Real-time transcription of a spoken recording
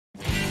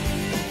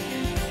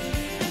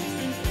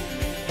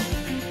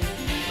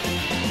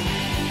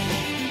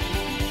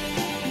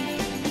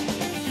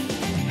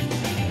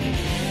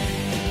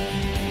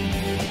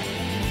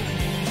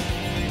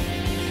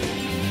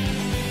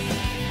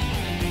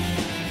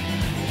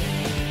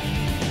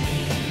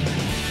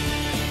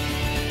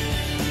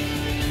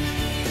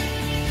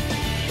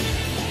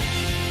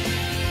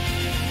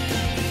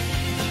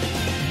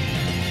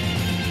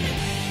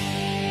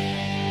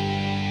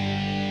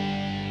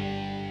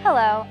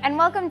and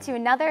welcome to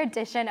another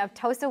edition of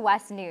Tosa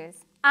West News.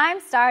 I'm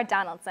Star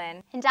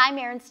Donaldson. And I'm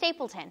Erin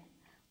Stapleton.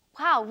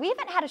 Wow, we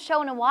haven't had a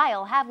show in a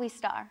while, have we,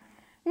 Star?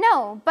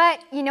 No,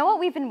 but you know what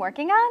we've been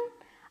working on?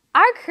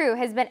 Our crew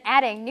has been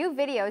adding new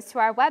videos to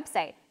our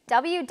website,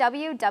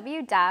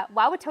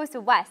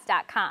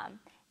 www.wauwatosawest.com.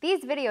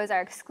 These videos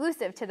are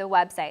exclusive to the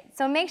website,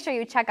 so make sure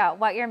you check out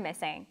what you're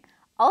missing.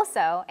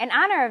 Also, in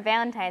honor of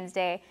Valentine's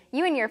Day,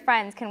 you and your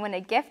friends can win a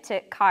gift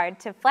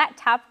card to Flat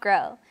Top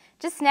Grill.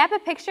 Just snap a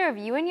picture of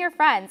you and your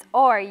friends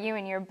or you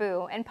and your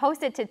boo and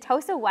post it to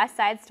Tosa West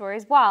Side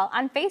Stories Wall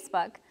on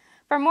Facebook.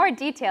 For more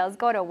details,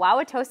 go to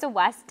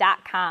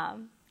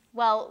wauwatosawest.com.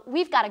 Well,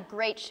 we've got a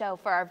great show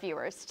for our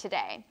viewers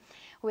today,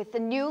 with a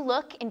new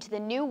look into the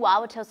new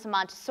Wauwatosa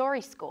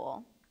Montessori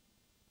School,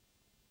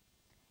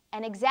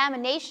 an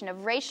examination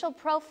of racial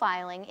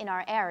profiling in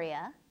our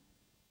area,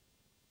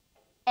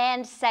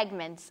 and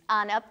segments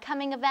on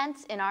upcoming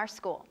events in our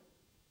school.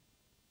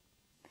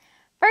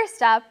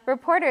 First up,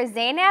 reporters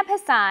Zainab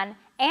Hassan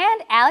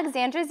and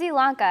Alexandra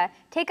Zilanka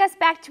take us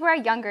back to our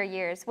younger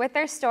years with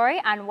their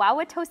story on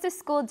Wauwatosa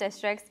School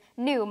District's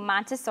new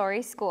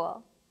Montessori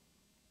school.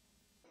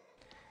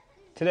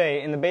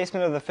 Today, in the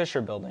basement of the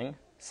Fisher Building,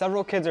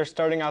 several kids are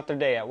starting out their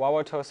day at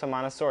Wauwatosa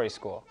Montessori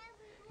School.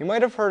 You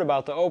might have heard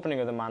about the opening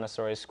of the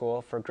Montessori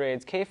School for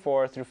grades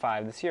K4 through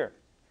 5 this year.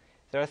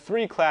 There are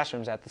 3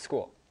 classrooms at the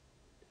school.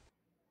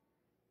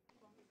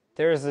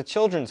 There is the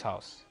Children's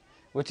House,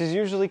 which is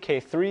usually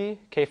K3,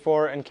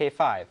 K4, and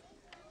K5,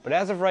 but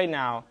as of right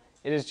now,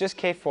 it is just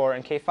K4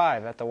 and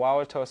K5 at the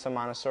Wauwatosa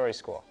Montessori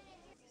School.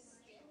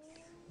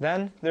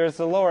 Then there is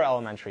the lower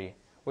elementary,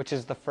 which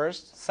is the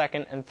 1st,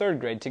 2nd, and 3rd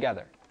grade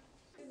together.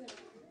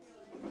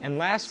 And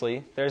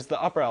lastly, there's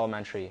the upper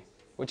elementary,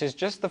 which is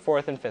just the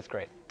 4th and 5th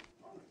grade.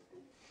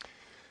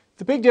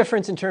 The big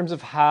difference in terms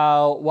of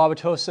how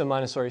Wauwatosa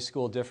Montessori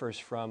School differs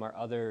from our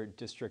other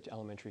district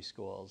elementary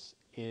schools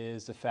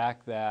is the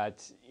fact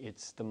that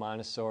it's the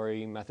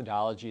Montessori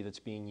methodology that's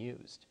being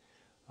used.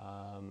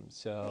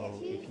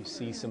 So if you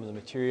see some of the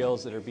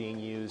materials that are being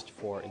used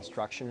for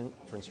instruction,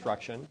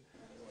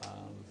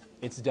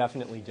 it's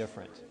definitely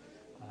different.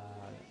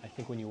 I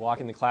think when you walk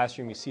in the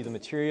classroom, you see the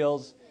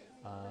materials.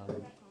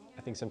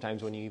 I think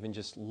sometimes when you even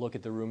just look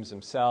at the rooms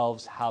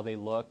themselves, how they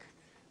look,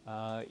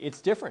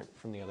 it's different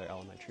from the other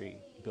elementary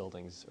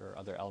buildings or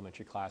other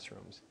elementary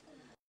classrooms.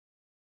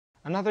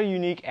 Another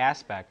unique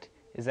aspect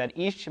is that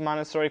each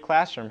Montessori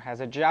classroom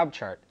has a job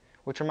chart,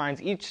 which reminds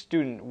each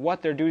student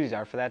what their duties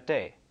are for that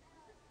day.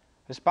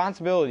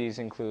 Responsibilities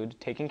include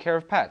taking care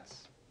of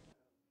pets,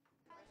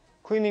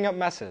 cleaning up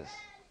messes,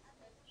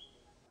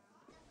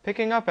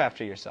 picking up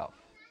after yourself,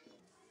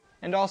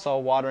 and also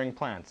watering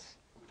plants.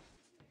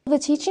 The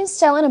teaching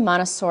style in a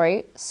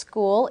Montessori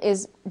school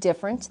is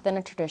different than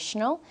a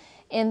traditional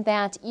in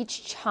that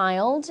each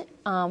child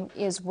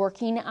is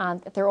working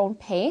at their own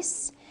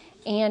pace,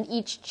 and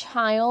each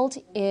child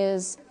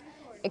is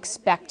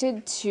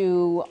expected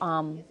to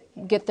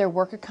get their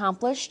work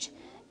accomplished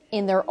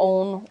in their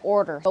own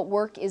order. But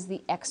work is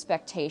the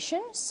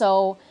expectation,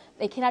 so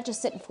they cannot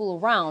just sit and fool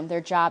around. Their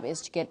job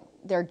is to get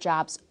their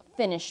jobs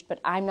finished,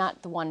 but I'm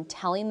not the one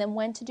telling them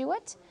when to do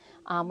it.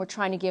 We're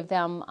trying to give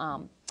them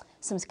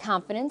some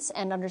confidence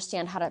and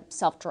understand how to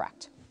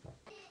self-direct.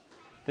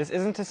 This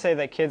isn't to say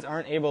that kids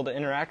aren't able to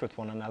interact with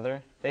one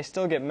another. They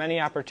still get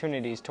many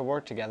opportunities to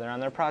work together on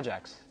their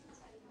projects.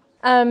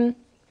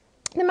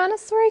 The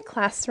Montessori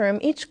classroom,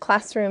 each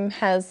classroom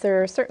has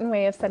their certain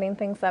way of setting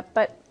things up,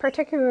 but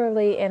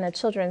particularly in a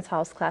Children's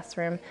House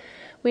classroom,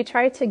 we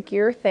try to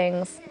gear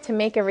things to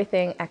make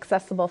everything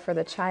accessible for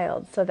the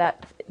child so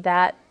that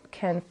that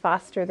can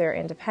foster their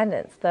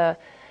independence. The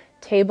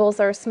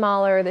tables are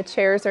smaller, the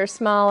chairs are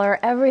smaller,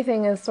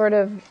 everything is sort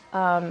of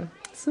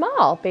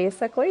small,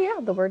 basically,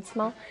 yeah, the word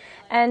small.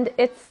 And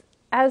it's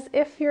as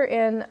if you're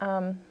in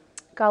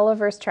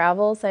Gulliver's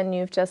Travels and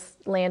you've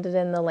just landed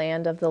in the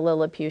land of the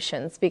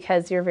Lilliputians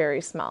because you're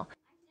very small.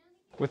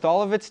 With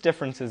all of its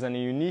differences and a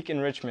unique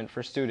enrichment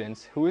for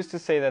students, who is to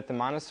say that the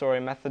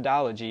Montessori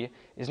methodology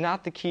is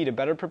not the key to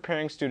better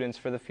preparing students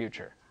for the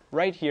future,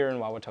 right here in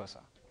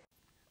Wauwatosa?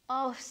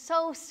 Oh,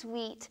 so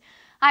sweet.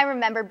 I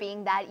remember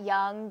being that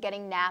young,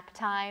 getting nap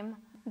time.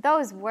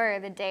 Those were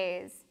the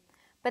days.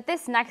 But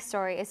this next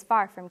story is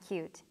far from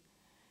cute.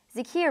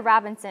 Zakiya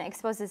Robinson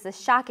exposes the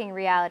shocking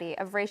reality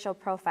of racial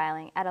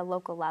profiling at a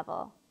local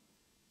level.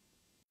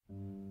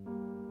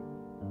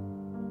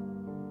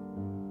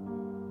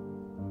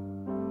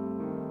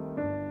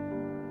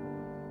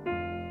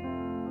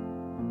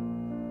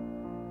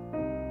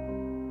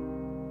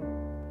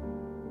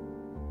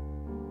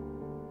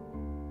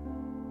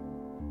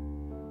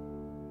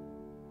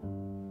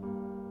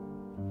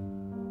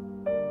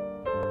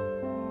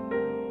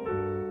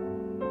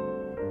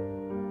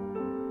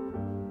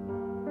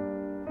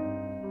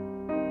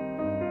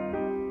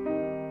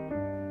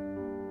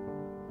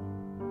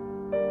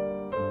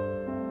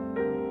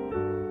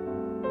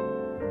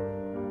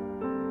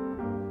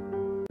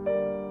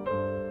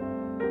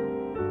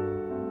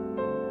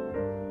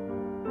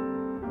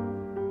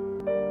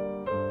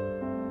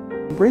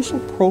 racial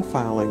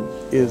profiling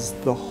is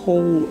the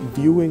whole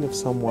viewing of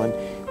someone,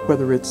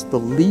 whether it's the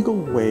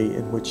legal way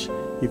in which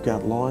you've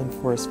got law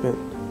enforcement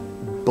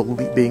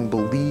being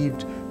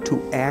believed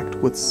to act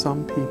with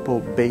some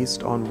people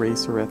based on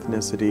race or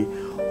ethnicity,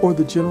 or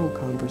the general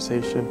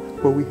conversation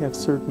where we have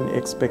certain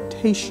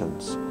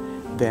expectations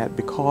that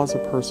because a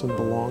person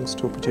belongs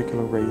to a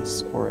particular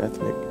race or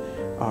ethnic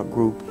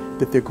group,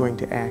 that they're going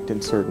to act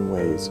in certain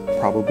ways.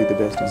 Probably the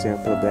best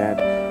example of that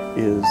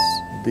is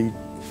the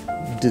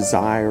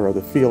desire or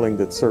the feeling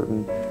that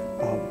certain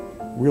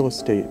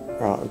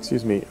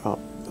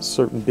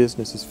certain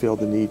businesses feel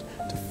the need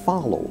to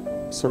follow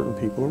certain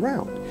people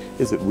around.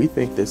 Is that we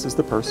think this is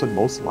the person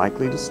most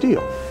likely to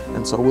steal,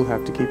 and so we'll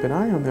have to keep an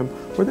eye on them,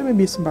 or there may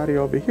be somebody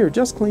over here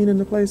just cleaning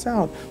the place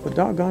out, but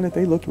doggone it,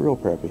 they look real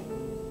preppy.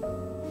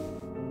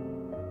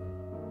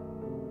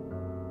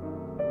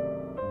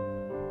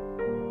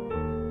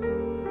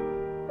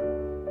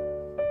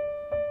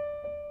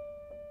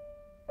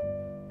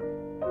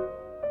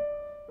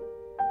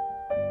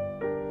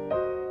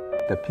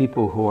 The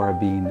people who are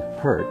being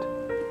hurt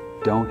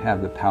don't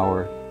have the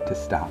power to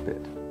stop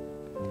it.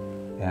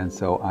 And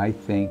so I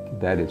think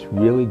that it's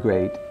really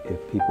great if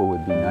people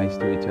would be nice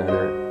to each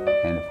other,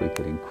 and if we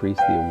could increase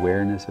the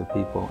awareness of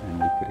people, and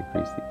we could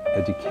increase the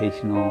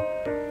educational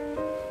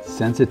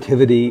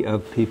sensitivity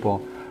of people.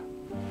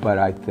 But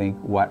I think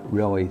what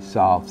really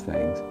solves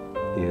things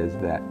is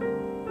that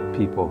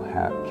people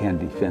can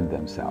defend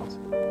themselves.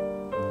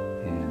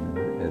 And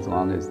as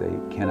long as they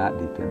cannot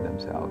defend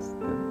themselves,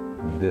 then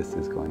this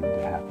is going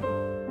to happen.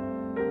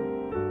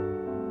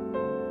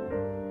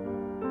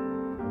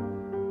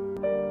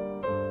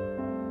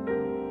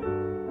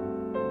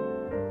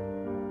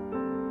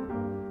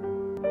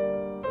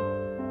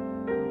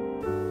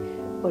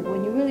 But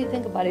when you really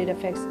think about it, it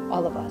affects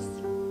all of us,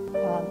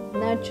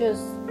 not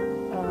just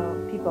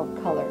people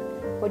of color.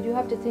 But you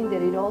have to think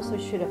that it also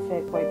should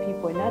affect white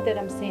people. And not that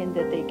I'm saying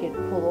that they get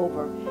pulled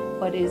over,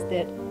 but is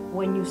that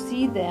when you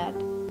see that,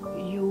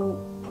 you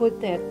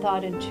put that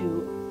thought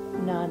into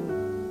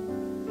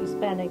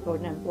non-Hispanic or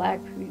non-black,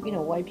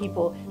 white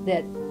people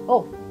that,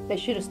 oh, they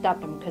should have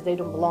stopped them because they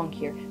don't belong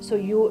here. So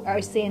you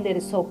are saying that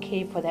it's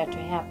okay for that to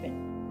happen.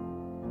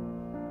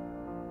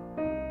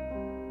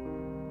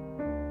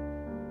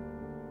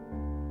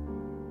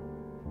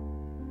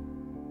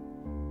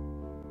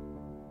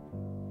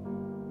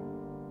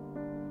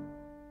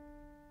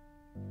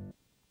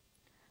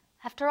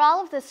 After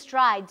all of the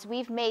strides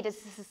we've made as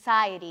a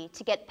society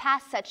to get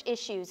past such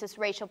issues as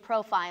racial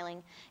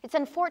profiling, it's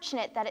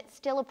unfortunate that it's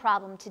still a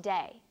problem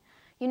today.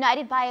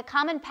 United by a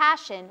common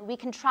passion, we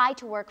can try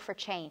to work for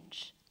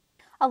change.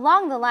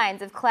 Along the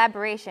lines of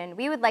collaboration,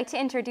 we would like to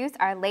introduce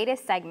our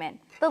latest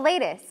segment, The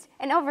Latest,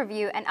 an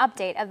overview and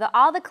update of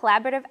all the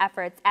collaborative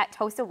efforts at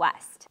Tosa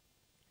West.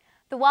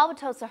 The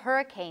Wauwatosa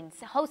Hurricanes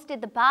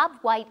hosted the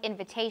Bob White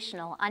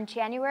Invitational on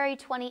January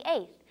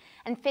 28th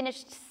and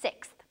finished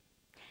 6th.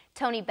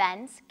 Tony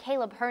Benz,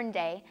 Caleb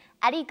Hernday,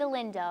 Eddie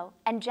Galindo,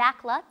 and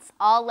Jack Lutz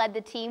all led the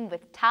team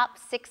with top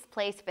 6th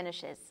place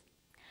finishes.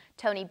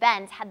 Tony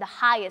Benz had the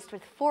highest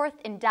with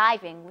 4th in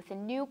diving with a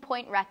new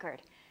point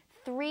record,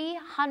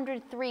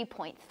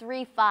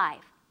 303.35.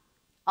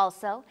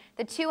 Also,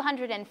 the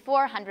 200 and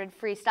 400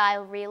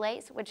 freestyle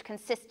relays, which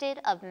consisted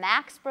of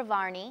Max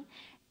Bravarni,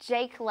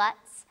 Jake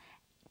Lutz,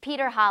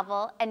 Peter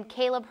Havel, and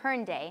Caleb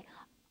Hernday,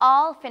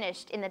 all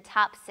finished in the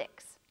top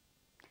 6.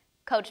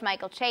 Coach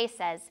Michael Chase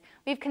says,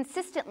 we've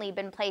consistently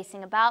been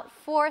placing about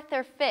 4th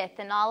or 5th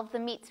in all of the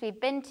meets we've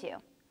been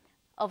to.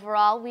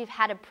 Overall, we've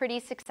had a pretty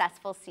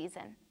successful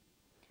season.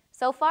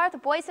 So far, the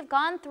boys have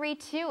gone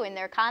 3-2 in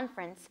their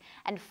conference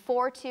and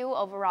 4-2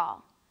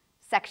 overall.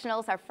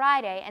 Sectionals are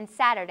Friday and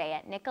Saturday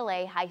at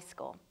Nicolet High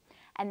School,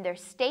 and their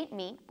state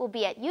meet will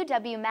be at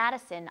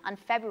UW-Madison on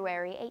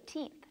February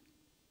 18th.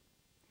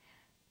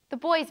 The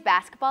boys'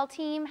 basketball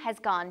team has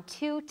gone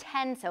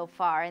 2-10 so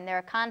far in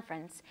their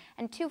conference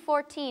and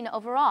 2-14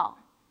 overall.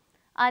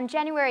 On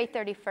January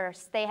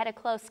 31st, they had a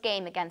close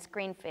game against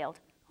Greenfield,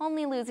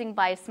 only losing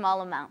by a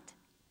small amount.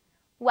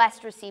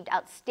 West received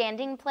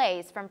outstanding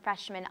plays from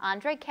freshman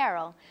Andre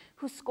Carroll,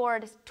 who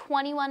scored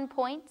 21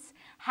 points,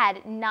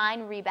 had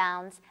 9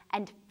 rebounds,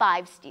 and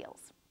 5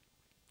 steals.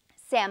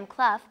 Sam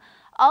Clough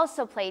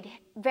also played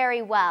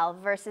very well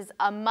versus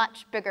a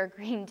much bigger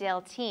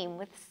Greendale team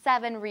with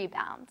 7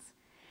 rebounds.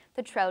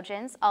 The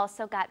Trojans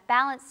also got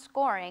balanced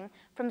scoring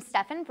from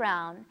Stephen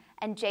Brown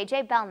and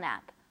J.J.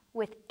 Belknap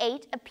with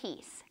 8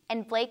 apiece,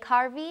 and Blake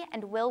Harvey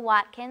and Will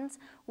Watkins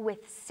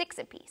with 6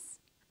 apiece.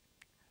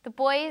 The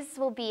boys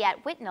will be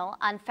at Whitnall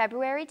on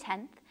February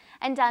 10th,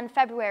 and on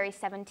February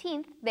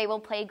 17th, they will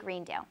play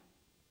Greendale.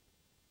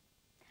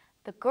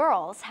 The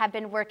girls have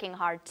been working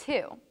hard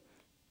too.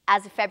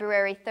 As of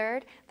February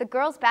 3rd, the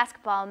girls'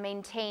 basketball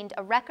maintained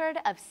a record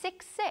of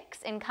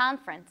 6-6 in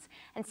conference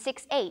and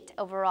 6-8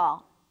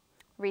 overall.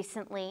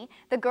 Recently,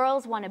 the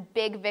girls won a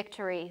big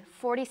victory,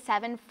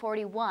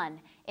 47-41,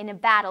 in a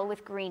battle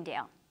with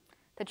Greendale.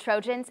 The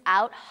Trojans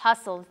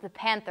out-hustled the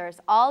Panthers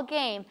all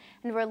game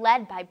and were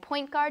led by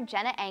point guard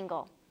Jenna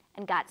Engel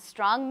and got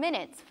strong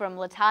minutes from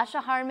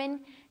Latasha Harmon,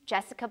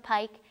 Jessica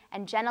Pike,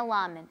 and Jenna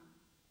Lahman.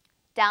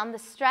 Down the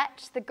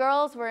stretch, the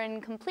girls were in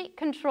complete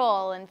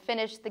control and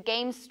finished the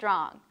game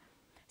strong.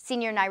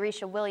 Senior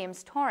Nyrisha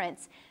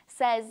Williams-Torrance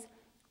says,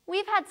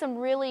 "We've had some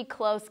really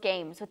close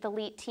games with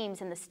elite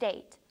teams in the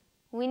state.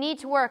 We need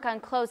to work on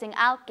closing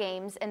out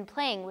games and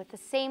playing with the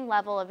same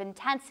level of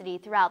intensity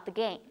throughout the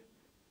game."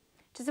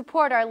 To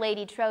support our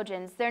Lady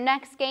Trojans, their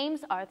next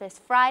games are this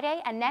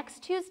Friday and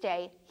next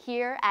Tuesday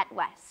here at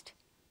West.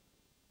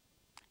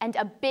 And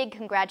a big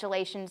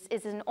congratulations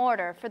is in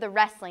order for the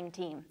wrestling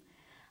team.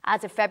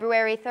 As of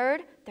February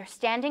 3rd, their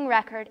standing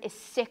record is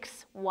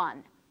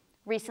 6-1.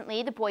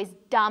 Recently, the boys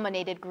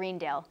dominated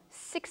Greendale,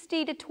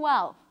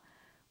 60-12.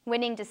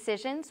 Winning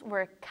decisions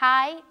were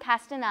Kai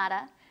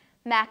Castaneda,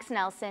 Max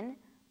Nelson,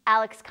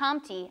 Alex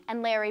Comte,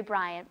 and Larry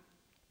Bryant.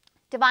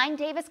 Divine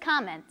Davis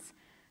comments,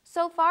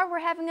 "So far, we're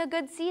having a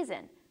good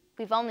season.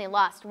 We've only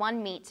lost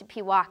one meet to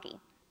Pewaukee."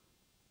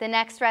 The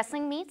next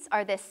wrestling meets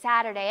are this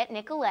Saturday at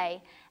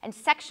Nicolay, and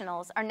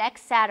sectionals are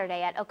next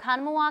Saturday at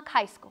Oconomowoc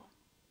High School.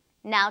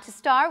 Now to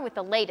start with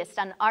the latest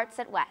on arts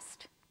at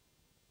West.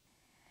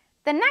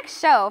 The next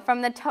show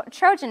from the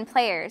Trojan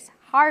players,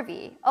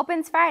 Harvey,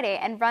 opens Friday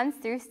and runs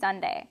through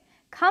Sunday.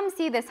 Come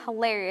see this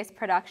hilarious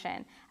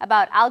production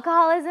about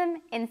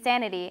alcoholism,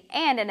 insanity,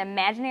 and an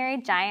imaginary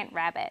giant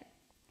rabbit.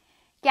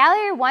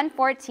 Gallery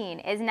 114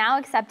 is now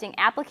accepting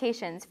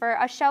applications for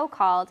a show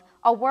called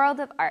A World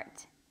of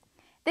Art.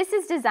 This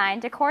is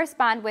designed to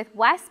correspond with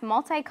West's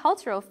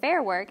multicultural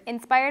fair work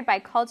inspired by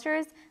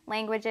cultures,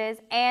 languages,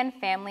 and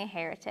family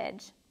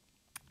heritage.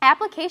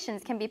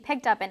 Applications can be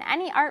picked up in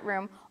any art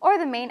room or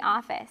the main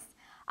office.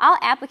 All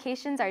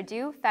applications are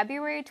due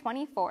February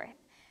 24th.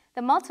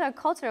 The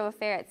multicultural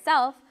fair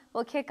itself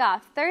will kick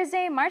off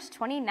Thursday, March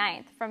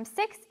 29th from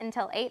 6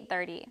 until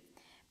 8:30.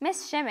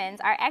 Ms.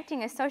 Shimmons, our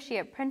acting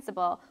associate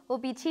principal, will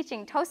be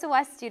teaching Tosa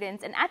West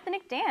students an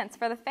ethnic dance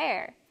for the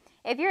fair.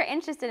 If you're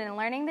interested in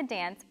learning the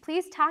dance,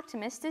 please talk to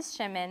Mrs.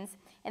 Shimmons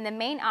in the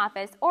main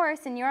office or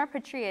Senora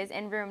Patria's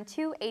in room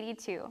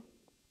 282.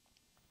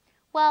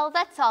 Well,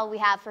 that's all we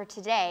have for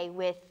today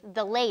with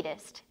the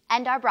latest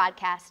and our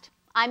broadcast.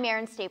 I'm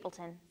Erin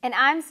Stapleton. And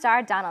I'm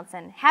Star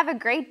Donaldson. Have a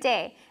great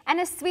day and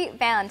a sweet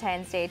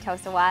Valentine's Day,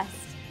 Tosa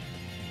West.